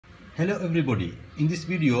Hello everybody, in this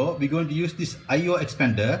video we're going to use this IO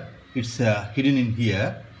expander. It's hidden in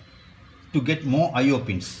here to get more IO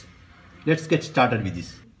pins. Let's get started with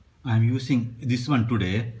this. I'm using this one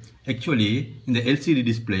today. Actually in the LCD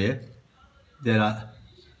display there are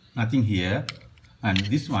nothing here, and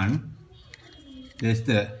this one there's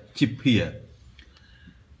the chip here.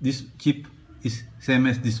 This chip is same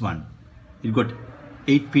as this one. It got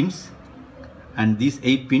 8 pins and these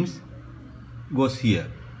 8 pins goes here.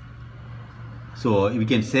 So we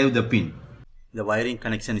can save the pin. The wiring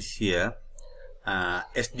connection is here.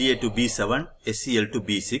 SDA to B7, SCL to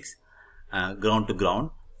B6, ground to ground.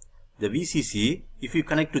 The VCC, if you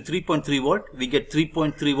connect to 3.3 volt, we get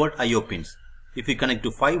 3.3 volt IO pins. If we connect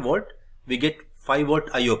to 5 volt, we get 5 volt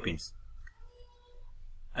IO pins.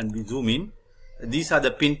 And we zoom in. These are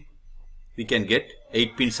the pins we can get.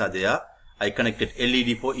 8 pins are there. I connected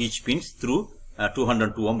LED for each pins through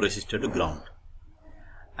 202 ohm resistor to ground.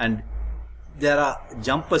 And there are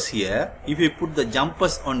jumpers here. If you put the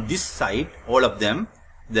jumpers on this side, all of them,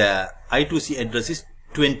 the I2C address is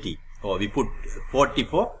 20, or we put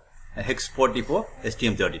 44, hex 44,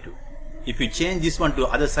 STM32. If you change this one to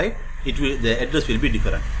other side, the address will be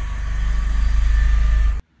different.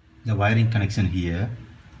 The wiring connection here,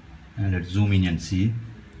 and let's zoom in and see,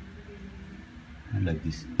 and like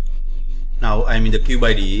this. Now I am in the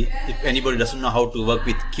CubeIDE. If anybody doesn't know how to work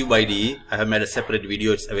with CubeIDE, I have made a separate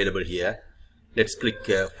video. It's available here. Let's click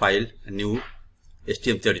File, New,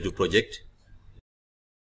 STM32 project.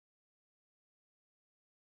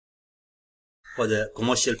 For the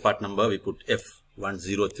commercial part number, we put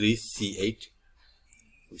F103C8.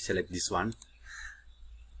 We select this one.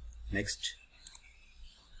 Next,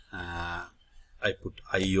 I put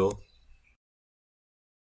IO.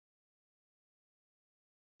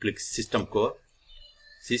 Click System Core,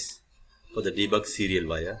 Sys for the debug serial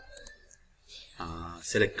wire.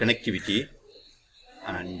 Select Connectivity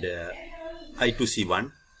and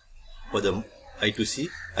I2C1 for the I2C.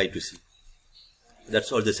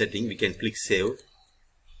 That's all the setting. We can click Save.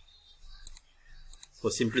 For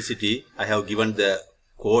simplicity, I have given the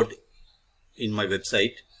code in my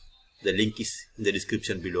website. The link is in the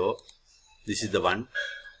description below. This is the one.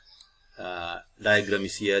 Diagram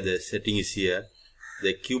is here. The setting is here.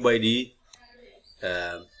 The CubeIDE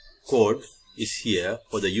code is here.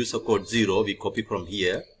 For the user code 0, we copy from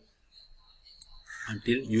here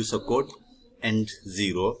until user code end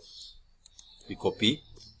 0. We copy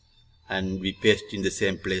and we paste in the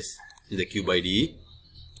same place in the CubeIDE.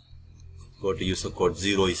 Go to user code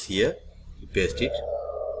 0 is here. We paste it.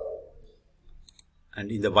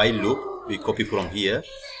 And in the while loop, we copy from here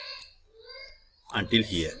until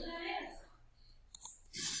here.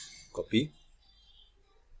 Copy.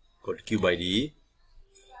 Go to CubeIDE.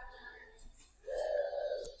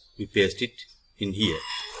 We paste it in here.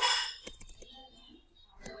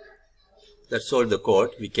 That's all the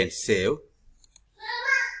code. We can save.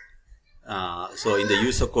 So in the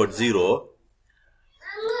user code 0,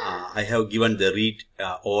 I have given the read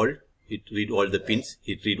all. It read all the pins.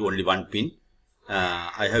 It read only one pin.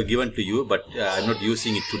 I have given to you, but I'm not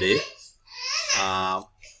using it today.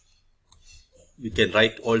 We can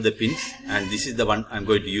write all the pins, and this is the one I'm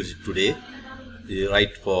going to use it today. You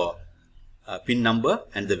write for pin number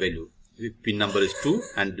and the value. If pin number is 2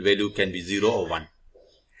 and the value can be 0 or 1.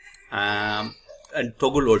 And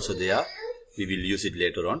toggle also there. We will use it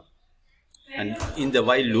later on. And in the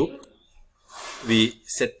while loop, we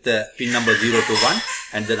set the pin number 0 to 1,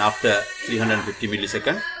 and then after 350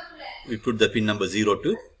 milliseconds, we put the pin number 0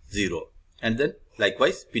 to 0. And then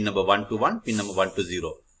likewise, pin number 1 to 1, pin number 1 to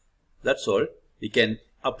 0. That's all. We can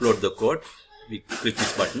upload the code. We click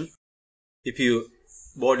this button. If your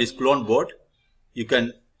board is clone board, you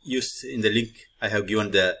can use in the link I have given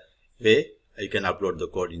the way. You can upload the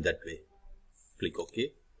code in that way. Click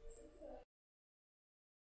OK.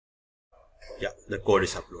 Yeah, the code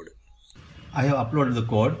is uploaded. I have uploaded the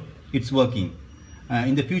code. It's working.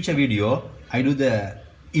 In the future video, I do the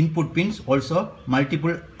input pins, also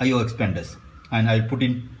multiple IO expanders, and I'll put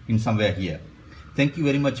in somewhere here. Thank you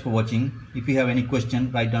very much for watching. If you have any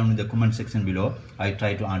question, write down in the comment section below. I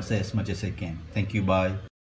try to answer as much as I can. Thank you. Bye.